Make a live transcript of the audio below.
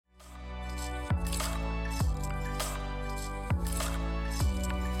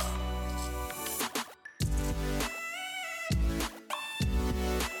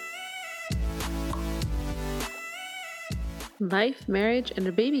Life, Marriage, and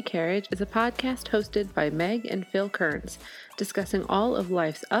a Baby Carriage is a podcast hosted by Meg and Phil Kearns, discussing all of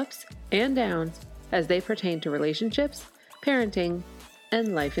life's ups and downs as they pertain to relationships, parenting,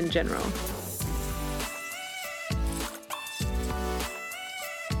 and life in general.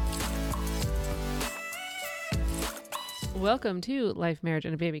 Welcome to Life, Marriage,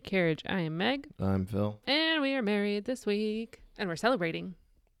 and a Baby Carriage. I am Meg. I'm Phil. And we are married this week. And we're celebrating.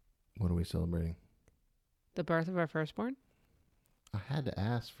 What are we celebrating? The birth of our firstborn. I had to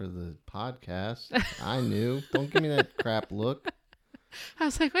ask for the podcast. I knew. Don't give me that crap look. I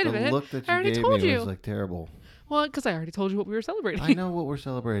was like, wait a minute. The look that I you already gave told me you. was like terrible. Well, because I already told you what we were celebrating. I know what we're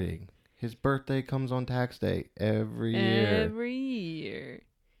celebrating. His birthday comes on tax day every year. Every year.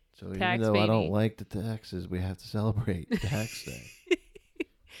 So Tax even though baby. I don't like the taxes, we have to celebrate tax day.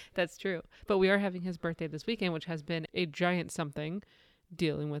 That's true. But we are having his birthday this weekend, which has been a giant something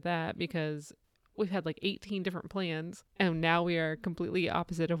dealing with that because we've had like 18 different plans and now we are completely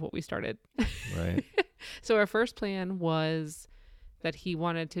opposite of what we started. Right. So our first plan was that he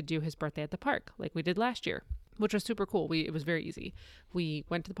wanted to do his birthday at the park like we did last year, which was super cool. It was very easy. We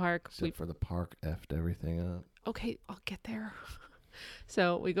went to the park. Except for the park effed everything up. Okay, I'll get there.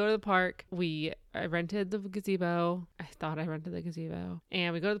 So we go to the park. I rented the gazebo. I thought I rented the gazebo.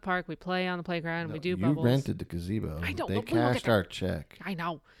 And we go to the park. We play on the playground. No, we do you bubbles. rented the gazebo. I know. They But we won't cashed get our check. I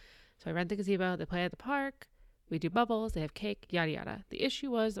know. So I rent the gazebo. They play at the park. We do bubbles. They have cake, yada, yada. The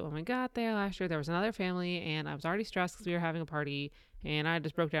issue was that when we got there last year, there was another family, and I was already stressed because we were having a party, and I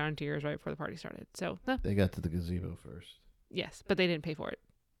just broke down in tears right before the party started. So, They got to the gazebo first. yes, but they didn't pay for it.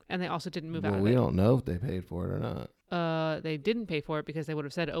 And they also didn't move out Well, of we it. don't know if they paid for it or not. They didn't pay for it because they would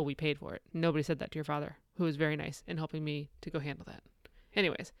have said, oh, we paid for it. Nobody said that to your father, who was very nice in helping me to go handle that.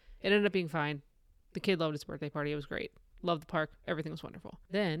 Anyways, it ended up being fine. The kid loved his birthday party. It was great. Loved the park. Everything was wonderful.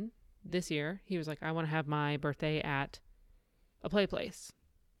 Then this year, he was like, I want to have my birthday at a play place.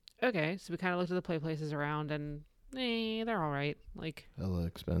 Okay, so we kind of looked at the play places around and they're all right. Like, Hella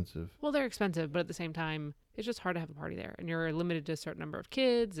expensive. well, they're expensive, but at the same time, it's just hard to have a party there. And you're limited to a certain number of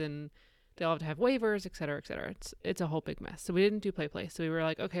kids and they all have to have waivers, et cetera, et cetera. It's a whole big mess. So we didn't do play place. So we were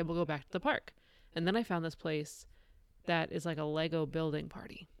like, okay, we'll go back to the park. And then I found this place that is like a Lego building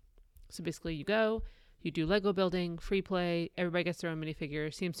party. So basically you go, you do Lego building, free play, everybody gets their own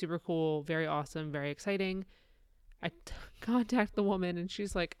minifigures, seems super cool, very awesome, very exciting. I contact the woman and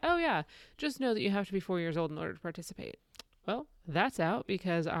she's like, oh yeah, just know that you have to be 4 years old in order to participate. Well, that's out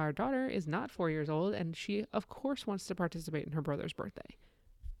because our daughter is not 4 years old and she of course wants to participate in her brother's birthday.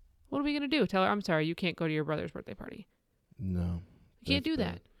 What are we going to do? Tell her, I'm sorry, you can't go to your brother's birthday party. No. You can't do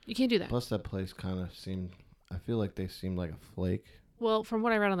that. You can't do that. Plus that place kind of seemed, I feel like they seemed like a flake. Well, from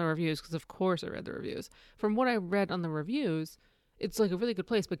what I read on the reviews, because of course I read the reviews, from what I read on the reviews, it's like a really good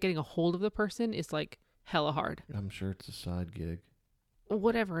place, but getting a hold of the person is like hella hard. I'm sure it's a side gig.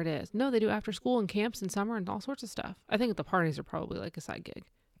 Whatever it is. No, they do after school and camps in summer and all sorts of stuff. I think the parties are probably like a side gig.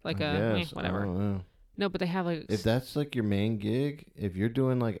 Like whatever. I don't know. No, but they have like... If that's like your main gig, if you're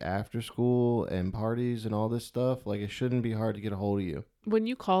doing like after school and parties and all this stuff, like it shouldn't be hard to get a hold of you. When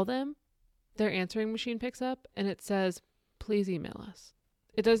you call them, their answering machine picks up and it says, please email us.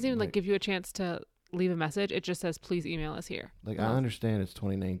 It doesn't even like give you a chance to leave a message. It just says, please email us here. Like I understand it's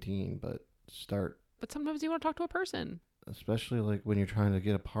 2019, but start. But sometimes you want to talk to a person. Especially like when you're trying to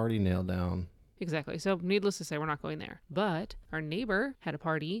get a party nailed down. Exactly. So needless to say, we're not going there. But our neighbor had a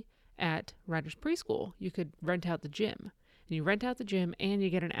party at Ryder's Preschool. You could rent out the gym. And you rent out the gym and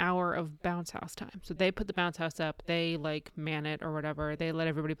you get an hour of bounce house time. So they put the bounce house up. They like man it or whatever. They let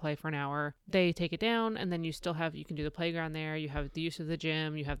everybody play for an hour. They take it down and then you can do the playground there. You have the use of the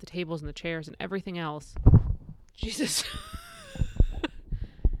gym. You have the tables and the chairs and everything else. Jesus.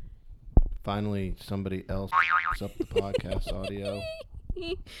 Finally, somebody else picks up the podcast audio.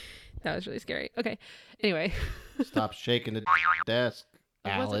 That was really scary. Okay. Anyway. Stop shaking the desk,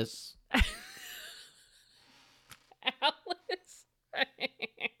 Alice. Alice.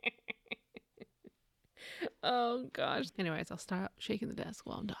 Oh, gosh. Anyways, I'll stop shaking the desk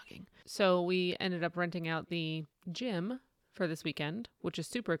while I'm talking. So we ended up renting out the gym for this weekend, which is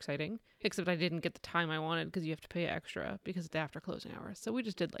super exciting, except I didn't get the time I wanted because you have to pay extra because it's after closing hours. So we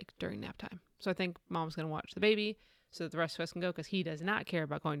just did like during nap time. So I think mom's going to watch the baby so that the rest of us can go because he does not care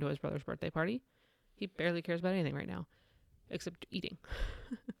about going to his brother's birthday party. He barely cares about anything right now except eating.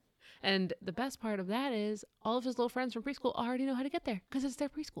 And the best part of that is all of his little friends from preschool already know how to get there because it's their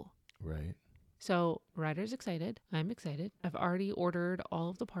preschool. Right. So Ryder's excited. I'm excited. I've already ordered all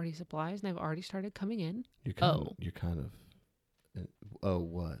of the party supplies and I've already started coming in. You're kind of. Oh,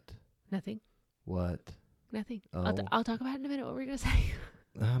 what? Nothing. What? Nothing. Oh. I'll talk about it in a minute. What were you going to say?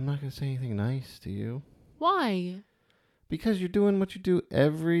 I'm not going to say anything nice to you. Why? Because you're doing what you do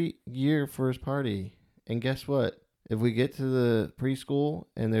every year for his party. And guess what? If we get to the preschool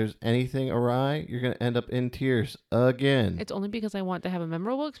and there's anything awry, you're going to end up in tears again. It's only because I want to have a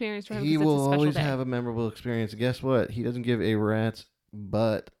memorable experience for him. He Because will it's a special always day. have a memorable experience. Guess what? He doesn't give a rat's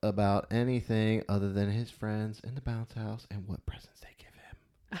butt about anything other than his friends in the bounce house and what presents they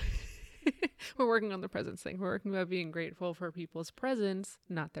give him. We're working on the presents thing. We're working about being grateful for people's presents,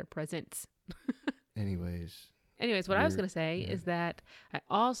 not their presents. Anyways, What I was going to say yeah. is that I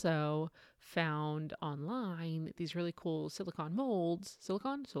also found online these really cool silicone molds.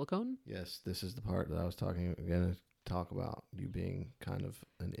 Silicone? yes, this is the part that I was going to talk about, you being kind of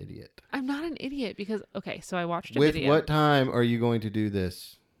an idiot. I'm not an idiot because, okay, so I watched a With video. what time are you going to do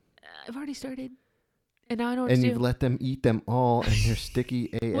this? I've already started. And now I know what And to you've do. let them eat them all and they're sticky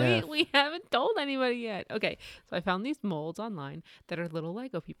AF. Wait, we haven't told anybody yet. Okay, so I found these molds online that are little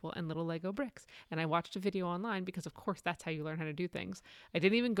Lego people and little Lego bricks. And I watched a video online because, of course, that's how you learn how to do things. I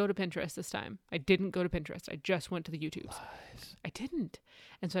didn't even go to Pinterest this time. I didn't go to Pinterest. I just went to the YouTubes. Lies. I didn't.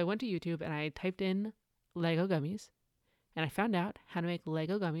 And so I went to YouTube and I typed in Lego gummies. And I found out how to make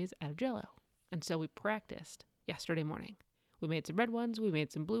Lego gummies out of Jell-O. And so we practiced yesterday morning. We made some red ones. We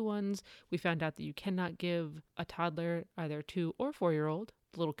made some blue ones. We found out that you cannot give a toddler, either a 2 or 4-year-old,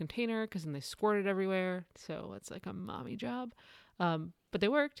 the little container because then they squirt it everywhere. So it's like a mommy job. But they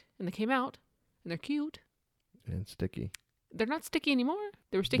worked and they came out and they're cute. And sticky. They're not sticky anymore.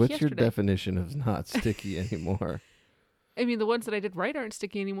 They were sticky What's yesterday. your definition of not sticky anymore? I mean, the ones that I did right aren't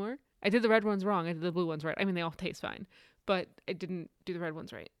sticky anymore. I did the red ones wrong. I did the blue ones right. I mean, they all taste fine, but I didn't do the red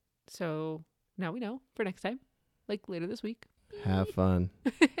ones right. So now we know for next time, like later this week. Have fun.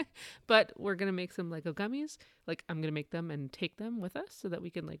 But we're going to make some Lego gummies. Like, I'm going to make them and take them with us so that we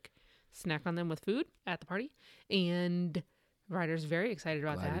can, like, snack on them with food at the party. And Ryder's very excited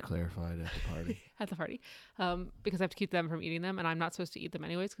about Glad you that. clarified at the party. At the party. Because I have to keep them from eating them. And I'm not supposed to eat them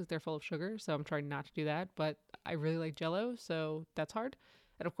anyways because they're full of sugar. So I'm trying not to do that. But I really like Jell-O, so that's hard.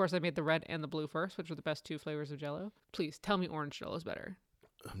 And, of course, I made the red and the blue first, which are the best 2 flavors of Jell-O. Please, tell me orange Jell-O is better.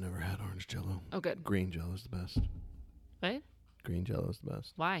 I've never had orange Jell-O. Oh, good. Green Jell-O is the best. What? Green Jell-O is the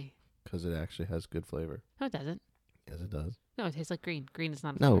best. Why? Because it actually has good flavor. No, it doesn't. Yes, it does. No, it tastes like green. Green is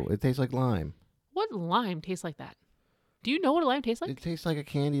not a No, flavor. it tastes like lime. What lime tastes like that? Do you know what a lime tastes like? It tastes like a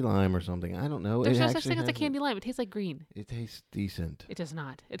candy lime or something. I don't know. There's It no such actually thing as a has candy lime. It tastes like green. It tastes decent. It does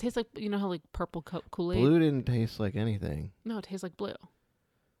not. It tastes like, you know how like purple Kool-Aid? Blue didn't taste like anything. No, it tastes like blue.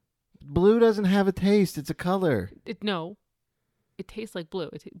 Blue doesn't have a taste. It's a color. No. It tastes like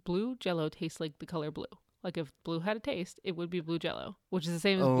blue. Blue Jell-O tastes like the color blue. Like if blue had a taste, it would be blue Jell-O, which is the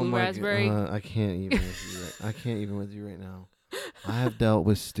same as blue raspberry. I can't even with you. I can't even with you right now. I have dealt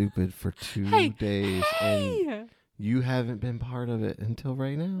with stupid for 2 days, and Hey! you haven't been part of it until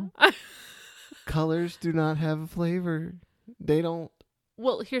right now. Colors do not have a flavor. They don't.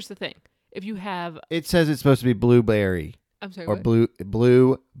 Well, here's the thing. If you have, It says it's supposed to be blueberry I'm sorry, or what?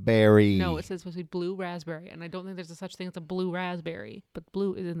 blueberry. No, it says it's supposed to be blue raspberry, and I don't think there's a such thing as a blue raspberry, but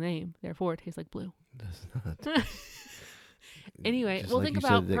blue is in the name, therefore it tastes like blue. Does not. Anyway, Just well, like think you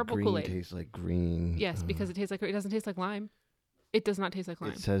about said that purple green Kool-Aid. tastes like green. Yes, because it tastes like, it doesn't taste like lime. It does not taste like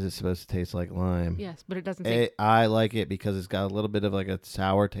lime. It says it's supposed to taste like lime. Yes, but it doesn't taste. I like it because it's got a little bit of like a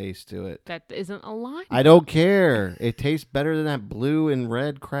sour taste to it. That isn't a lime. I don't care. It tastes better than that blue and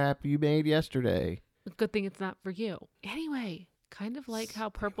red crap you made yesterday. Good thing it's not for you. Anyway, kind of like how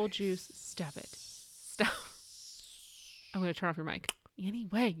purple juice. Stop it. Stop. I'm going to turn off your mic.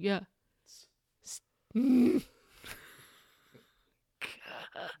 Anyway, yeah.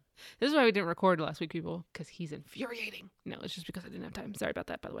 This is why we didn't record last week, people, because he's infuriating. No, it's just because I didn't have time. Sorry about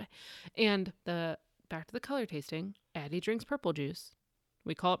that, by the way. And back to the color tasting. Addie drinks purple juice.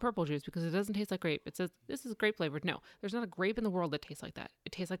 We call it purple juice because it doesn't taste like grape. It says this is grape flavored. No, there's not a grape in the world that tastes like that.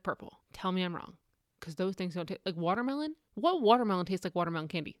 It tastes like purple. Tell me I'm wrong. Because those things don't taste like watermelon. What watermelon tastes like watermelon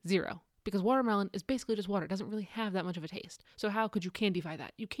candy? 0. Because watermelon is basically just water. It doesn't really have that much of a taste. So how could you candyfy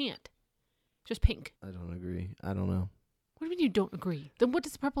that? You can't. Just pink. I don't agree. I don't know. What do you mean you don't agree? Then what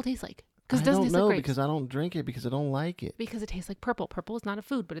does purple taste like? Because I it doesn't don't taste know like grapes. because I don't drink it because I don't like it. Because it tastes like purple. Purple is not a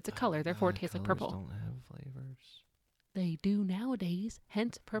food, but it's a color. Therefore, it tastes like Colors purple. Don't have flavors. They do nowadays.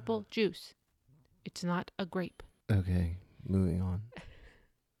 Hence, purple juice. It's not a grape. Okay, moving on.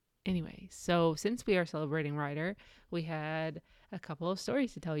 Anyway, so since we are celebrating Ryder, we had a couple of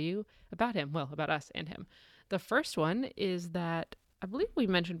stories to tell you about him. Well, about us and him. The first one is that I believe we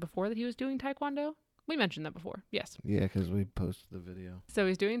mentioned before that he was doing Taekwondo. We mentioned that before. Yes. Yeah, because we posted the video. So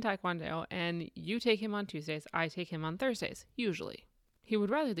he's doing Taekwondo, and you take him on Tuesdays. I take him on Thursdays, usually. He would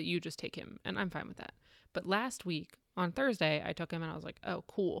rather that you just take him, and I'm fine with that. But last week, On Thursday, I took him and I was like, oh,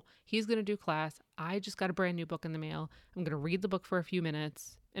 cool. He's going to do class. I just got a brand new book in the mail. I'm going to read the book for a few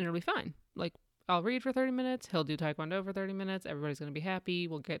minutes and it'll be fine. Like, I'll read for 30 minutes. He'll do Taekwondo for 30 minutes. Everybody's going to be happy.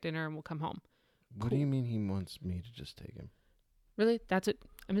 We'll get dinner and we'll come home. What do you mean he wants me to just take him? Really? That's it?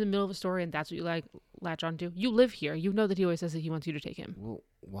 I'm in the middle of a story and that's what you like latch onto? You live here. You know that he always says that he wants you to take him. Well,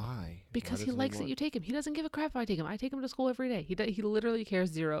 why? Because Why he doesn't likes that you take him. He doesn't give a crap if I take him. I take him to school every day. He literally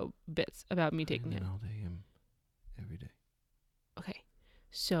cares 0 bits about me taking him. I'll take him every day. Okay.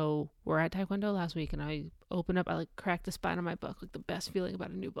 So we're at Taekwondo last week and I open up, I like crack the spine of my book. Like the best feeling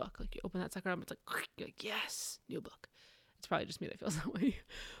about a new book. Like you open that sucker up, it's like, you're like, yes, new book. It's probably just me that feels that way.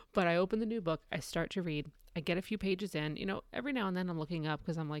 But I open the new book. I start to read. I get a few pages in. You know, every now and then I'm looking up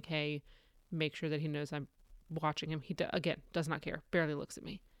because I'm like, hey, make sure that he knows I'm watching him. He, again, does not care. Barely looks at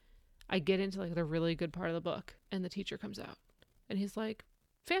me. I get into like the really good part of the book and the teacher comes out and he's like,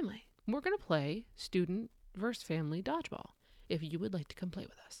 family, we're going to play student versus family dodgeball. If you would like to come play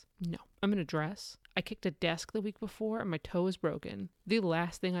with us. No. I'm in a dress. I kicked a desk the week before and my toe is broken. The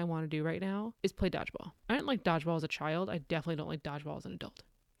last thing I want to do right now is play dodgeball. I didn't like dodgeball as a child. I definitely don't like dodgeball as an adult.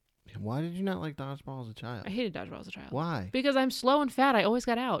 Why did you not like dodgeball as a child? I hated dodgeball as a child. Why? Because I'm slow and fat. I always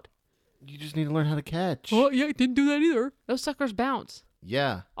got out. You just need to learn how to catch. Oh, yeah, I didn't do that either. Those suckers bounce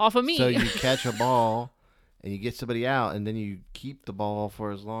Yeah. off of me. So you catch a ball and you get somebody out and then you keep the ball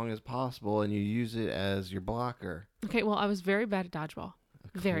for as long as possible and you use it as your blocker. Okay, well, I was very bad at dodgeball.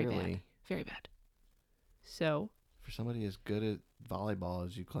 Very Clearly, bad. Very bad. So, for somebody as good at volleyball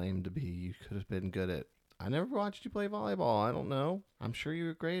as you claim to be, you could have been good at... I never watched you play volleyball. I don't know. I'm sure you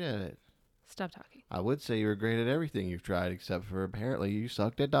were great at it. stop talking. I would say you were great at everything you've tried, except for apparently you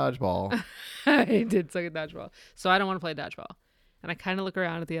sucked at dodgeball. I did suck at dodgeball. So I don't want to play dodgeball. And I kind of look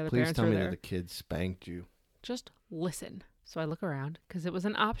around at the other Please parents tell who are me there. that the kids spanked you. Just listen. So I look around because it was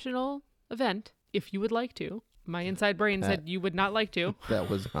an optional event. If you would like to. My inside brain said you would not like to. That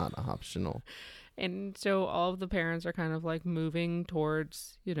was not optional. And so all of the parents are kind of like moving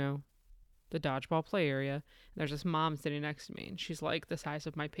towards, you know, the dodgeball play area. And there's this mom sitting next to me and she's like the size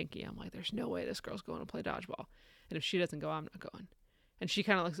of my pinky. I'm like, there's no way this girl's going to play dodgeball. And if she doesn't go, I'm not going. And she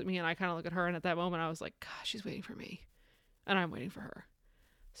kind of looks at me and I kind of look at her. And at that moment I was like, gosh, she's waiting for me. And I'm waiting for her.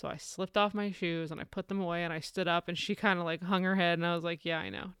 So I slipped off my shoes and I put them away and I stood up and she kind of like hung her head and I was like, yeah, I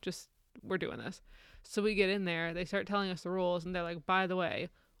know. Just, we're doing this. So we get in there. They start telling us the rules and they're like, by the way,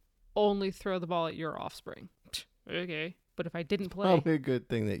 only throw the ball at your offspring. Okay. But if I didn't play. Probably a good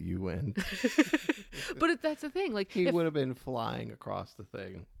thing that you win. But that's the thing. Like He would have been flying across the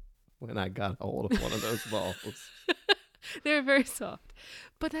thing when I got hold of one of those balls. They're very soft.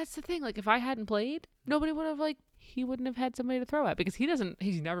 But that's the thing. Like if I hadn't played, nobody would have he wouldn't have had somebody to throw at because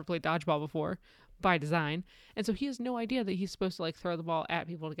he's never played dodgeball before by design. And so he has no idea that he's supposed to like throw the ball at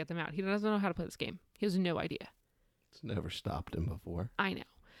people to get them out. He doesn't know how to play this game. He has no idea. It's never stopped him before. I know.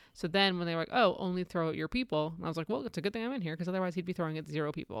 So then when they were like, oh, only throw at your people. And I was like, well, it's a good thing I'm in here because otherwise he'd be throwing at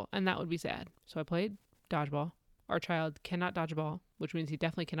 0 people. And that would be sad. So I played dodgeball. Our child cannot dodge a ball, which means he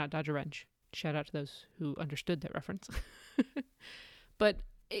definitely cannot dodge a wrench. Shout out to those who understood that reference. But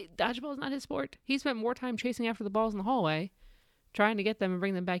dodgeball is not his sport. He spent more time chasing after the balls in the hallway, trying to get them and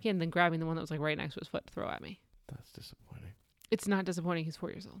bring them back in than grabbing the one that was like right next to his foot to throw at me. That's disappointing. It's not disappointing. He's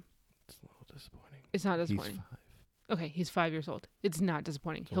 4 years old. It's a little disappointing. It's not disappointing. He's 5. Okay, he's 5 years old. It's not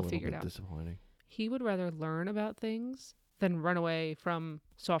disappointing. It's a He'll little figure it bit out. disappointing. He would rather learn about things than run away from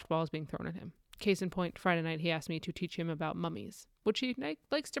softballs being thrown at him. Case in point, Friday night he asked me to teach him about mummies, which he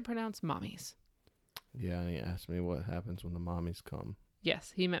likes to pronounce mommies. Yeah, and he asked me what happens when the mommies come.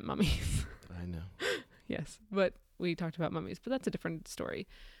 Yes, he meant mummies. I know. Yes, but we talked about mummies, but that's a different story.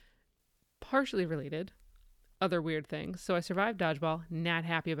 Partially related, other weird things. So I survived dodgeball, not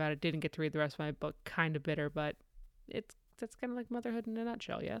happy about it, didn't get to read the rest of my book, kind of bitter, but that's kind of like motherhood in a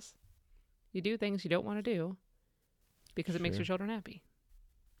nutshell, yes? You do things you don't want to do because it makes your children happy.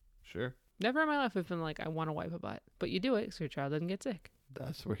 Sure. Never in my life have been like, I want to wipe a butt, but you do it so your child doesn't get sick.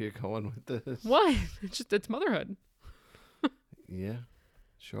 That's where you're going with this. Why? It's motherhood. Yeah,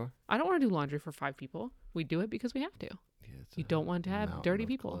 sure. I don't want to do laundry for 5 people. We do it because we have to. Yeah, it's You a don't want to have mountain dirty of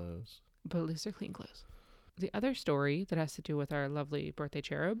people. clothes. But at least they're clean clothes. The other story that has to do with our lovely birthday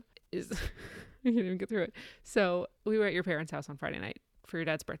cherub is I can't even get through it. So we were at your parents' house on Friday night for your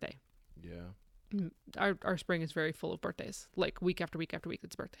dad's birthday. Yeah. Our spring is very full of birthdays, like week after week after week.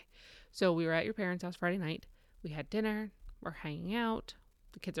 It's birthday. So we were at your parents' house Friday night. We had dinner. We're hanging out.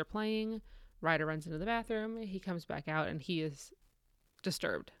 The kids are playing. Ryder runs into the bathroom. He comes back out and he is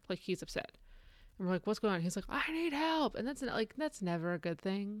disturbed. Like he's upset. And we're like, what's going on? He's like, I need help. And that's never a good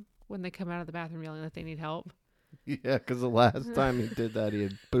thing when they come out of the bathroom yelling that they need help. Yeah, because the last time he did that, he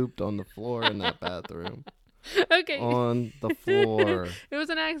had pooped on the floor in that bathroom. Okay. on the floor. It was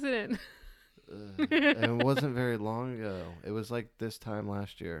an accident. And it wasn't very long ago. It was like this time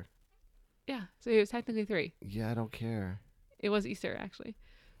last year. Yeah, so he was technically 3. Yeah, I don't care. It was Easter, actually.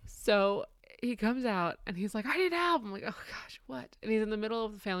 So he comes out and he's like, I need help. I'm like, oh gosh, what? And he's in the middle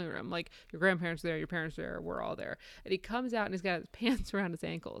of the family room. Like, your grandparents are there, your parents are there, we're all there. And he comes out and he's got his pants around his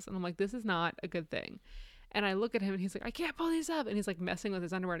ankles. And I'm like, this is not a good thing. And I look at him and he's like, I can't pull these up. And he's like messing with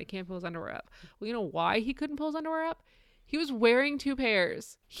his underwear and he can't pull his underwear up. Well, you know why he couldn't pull his underwear up? He was wearing 2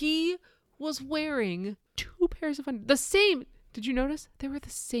 pairs. He was wearing 2 pairs of underwear. The same. Did you notice? They were the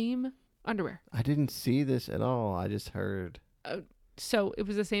same underwear. I didn't see this at all. I just heard. So it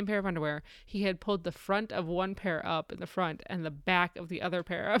was the same pair of underwear. He had pulled the front of one pair up in the front and the back of the other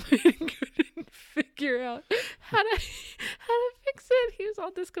pair up and couldn't figure out how to fix it. He was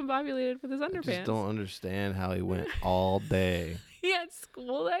all discombobulated with his underpants. I just don't understand how he went all day. He had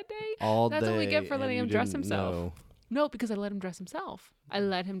school that day. All That's day. what we get for letting and him you dress didn't himself. know. No, because I let him dress himself. I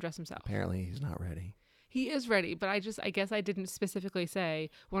let him dress himself. Apparently, he's not ready. He is ready, but I guess I didn't specifically say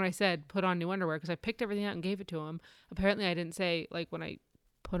when I said put on new underwear because I picked everything out and gave it to him. Apparently, I didn't say, like, when I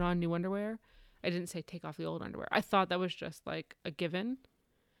put on new underwear, I didn't say take off the old underwear. I thought that was just like a given.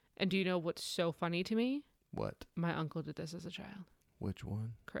 And do you know what's so funny to me? What? My uncle did this as a child. Which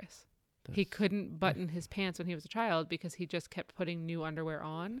one? Chris. He couldn't button his pants when he was a child because he just kept putting new underwear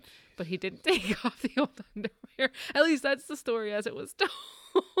on, but he didn't take off the old underwear. At least that's the story as it was told.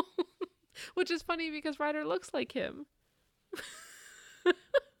 Which is funny because Ryder looks like him.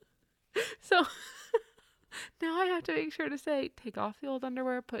 So now I have to make sure to say, take off the old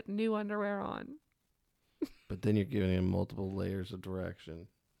underwear, put new underwear on. But then you're giving him multiple layers of direction.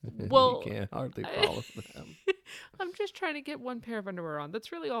 Well, you can't hardly follow them. I'm just trying to get one pair of underwear on.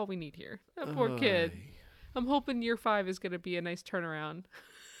 That's really all we need here. That poor kid. I'm hoping year 5 is going to be a nice turnaround.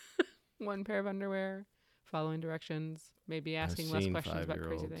 One pair of underwear, following directions, maybe asking less questions about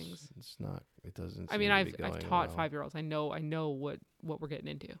crazy things. It's not. It doesn't. I mean, I've taught well. 5-year-olds. I know what we're getting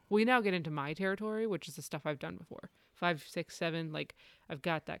into. We now get into my territory, which is the stuff I've done before. 5, 6, 7. Like, I've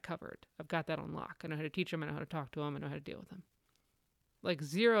got that covered. I've got that on lock. I know how to teach them. I know how to talk to them. I know how to deal with them. Like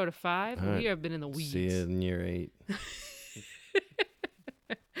 0 to 5, we have been in the weeds. See you in year 8.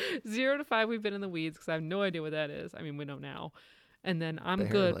 0 to 5, we've been in the weeds because I have no idea what that is. I mean, we know now. And then I'm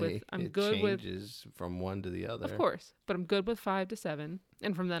good with changes from one to the other. Of course, but I'm good with 5 to 7,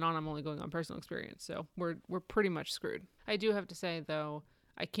 and from then on, I'm only going on personal experience. So we're pretty much screwed. I do have to say though,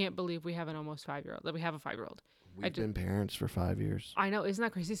 I can't believe we have an almost 5-year-old. That we have a 5-year-old. We've been parents for 5 years. I know, isn't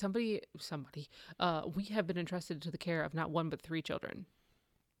that crazy? Somebody. We have been entrusted to the care of not 1 but 3 children.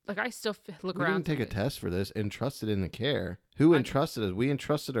 Like I still look around. We didn't take a test for this. Entrusted in the care. Who entrusted us? We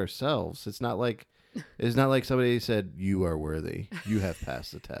entrusted ourselves. It's not like somebody said you are worthy. You have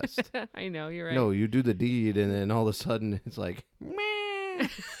passed the test. I know, you're right. No, you do the deed, and then all of a sudden it's like, meh.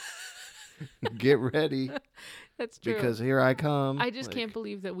 Get ready. That's true. Because here I come. I just can't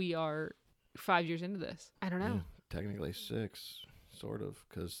believe that we are 5 years into this. I don't know. Yeah, technically 6, sort of,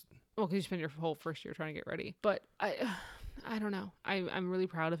 because. Well, because you spent your whole first year trying to get ready. But I don't know. I'm really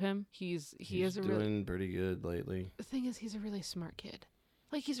proud of him. He's doing pretty good lately. The thing is, he's a really smart kid.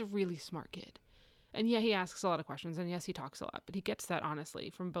 Like, he's a really smart kid. And yeah, he asks a lot of questions, and yes, he talks a lot, but he gets that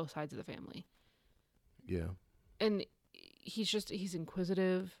honestly from both sides of the family. Yeah. And he's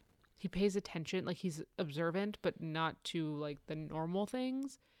inquisitive. He pays attention. Like, he's observant, but not to, like, the normal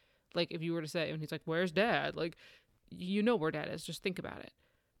things. Like, if you were to say, and he's like, where's dad? Like, you know where dad is. Just think about it.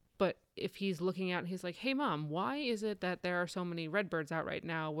 But if he's looking out and he's like, hey, mom, why is it that there are so many red birds out right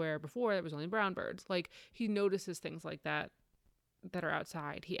now where before there was only brown birds? Like, he notices things like that are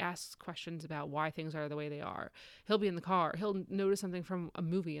outside. He asks questions about why things are the way they are. He'll be in the car. He'll notice something from a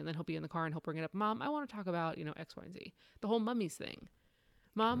movie, and then he'll be in the car and he'll bring it up. Mom, I want to talk about, X, Y, and Z. The whole mummies thing.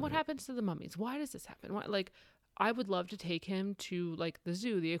 Mom, what happens to the mummies? Why does this happen? Like, I would love to take him to, like, the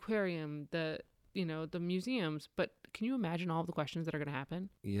zoo, the aquarium, the museums, but can you imagine all of the questions that are going to happen?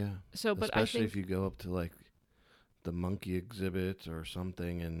 Yeah. So, but especially if you go up to, like, the monkey exhibit or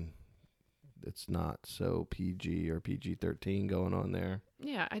something, and it's not so PG or PG-13 going on there.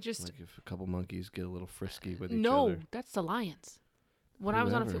 Yeah, like if a couple monkeys get a little frisky with each other. No, that's the lions. When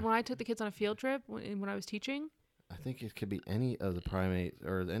I took the kids on a field trip when I was teaching. I think it could be any of the primates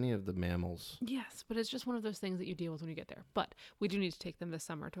or any of the mammals. Yes, but it's just one of those things that you deal with when you get there. But we do need to take them this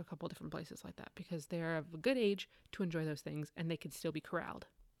summer to a couple different places like that because they're of a good age to enjoy those things, and they can still be corralled.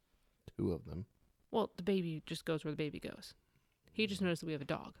 2 of them. Well, the baby just goes where the baby goes. He just noticed that we have a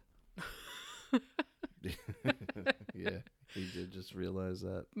dog. Yeah, he did just realize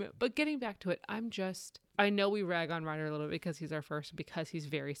that. But getting back to it, I know we rag on Ryder a little bit because he's our first, because he's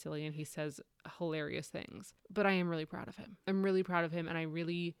very silly and he says hilarious things. But I am really proud of him. I'm really proud of him, and I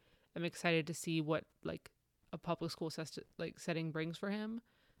really am excited to see what like a public school setting brings for him.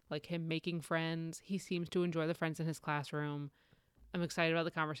 Like him making friends. He seems to enjoy the friends in his classroom. I'm excited about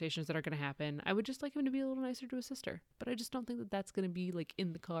the conversations that are going to happen. I would just like him to be a little nicer to his sister, but I just don't think that that's going to be like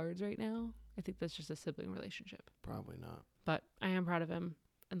in the cards right now. I think that's just a sibling relationship. Probably not. But I am proud of him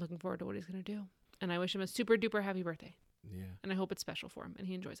and looking forward to what he's going to do. And I wish him a super duper happy birthday. Yeah. And I hope it's special for him and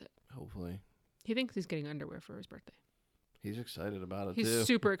he enjoys it. Hopefully. He thinks he's getting underwear for his birthday. He's excited about it, He's too.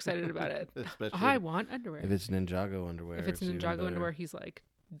 super excited about it. Especially I want underwear. if it's Ninjago underwear. If it's even Ninjago better. underwear, he's like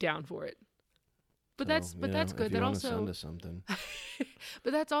down for it. But So, that's good. If you That want to also send us something.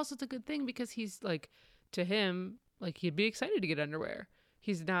 But that's also the good thing because he's like, to him, like he'd be excited to get underwear.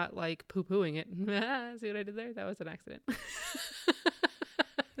 He's not like poo-pooing it. See what I did there? That was an accident.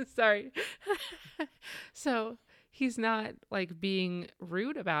 Sorry. So he's not like being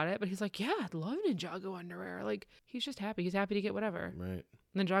rude about it, but he's like, yeah, I'd love Ninjago underwear. Like he's just happy. He's happy to get whatever. Right.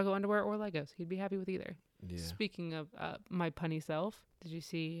 Ninjago underwear or Legos. He'd be happy with either. Yeah. Speaking of my punny self, did you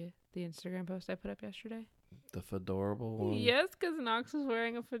see the Instagram post I put up yesterday? The fedorable one. Yes, because Knox was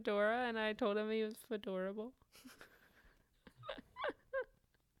wearing a fedora and I told him he was fedorable.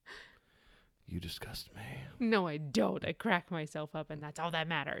 You disgust me. No, I don't. I crack myself up and that's all that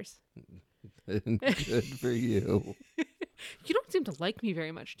matters. Good for you. You don't seem to like me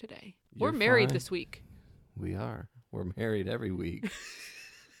very much today. You're We're married fine. this week. We are. We're married every week.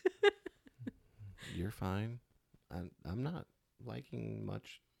 You're fine. I'm not liking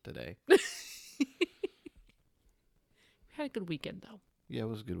much today. We had a good weekend though. Yeah, it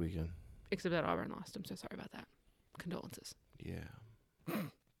was a good weekend. Except that Auburn lost. I'm so sorry about that. Condolences. Yeah.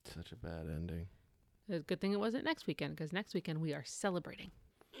 Such a bad ending. It's a good thing it wasn't next weekend because next weekend we are celebrating.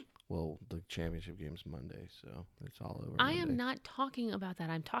 Well, the championship game's Monday, so it's all over. I Monday. am not talking about that.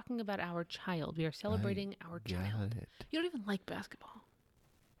 I'm talking about our child. We are celebrating our child. Got it. You don't even like basketball.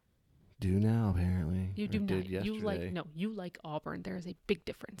 Do now, apparently. You Or do not. did You yesterday. like Auburn. There is a big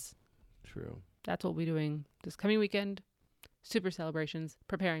difference. True. That's what we'll be doing this coming weekend. Super celebrations.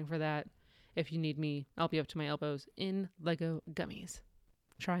 Preparing for that. If you need me, I'll be up to my elbows in Lego gummies.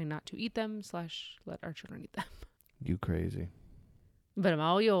 Trying not to eat them / let our children eat them. You crazy. But I'm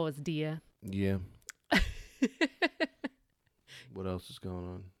all yours, dear. Yeah. What else is going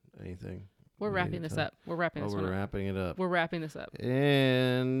on? Anything? We're You wrapping need to this tell- up. We're wrapping Oh, this we're one up. wrapping it up. We're wrapping this up.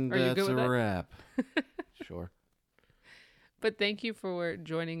 And Are you that's good a with that? wrap. Sure. But thank you for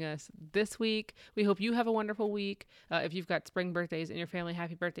joining us this week. We hope you have a wonderful week. If you've got spring birthdays in your family,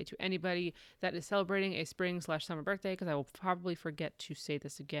 happy birthday to anybody that is celebrating a spring / summer birthday, because I will probably forget to say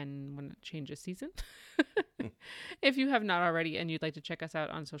this again when it changes season. If you have not already and you'd like to check us out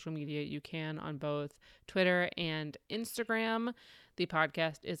on social media, you can on both Twitter and Instagram. The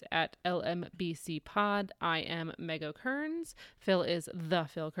podcast is at LMBC Pod. I am Mego Kearns. Phil is the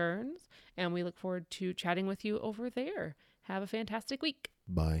Phil Kearns. And we look forward to chatting with you over there. Have a fantastic week.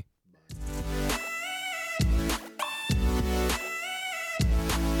 Bye.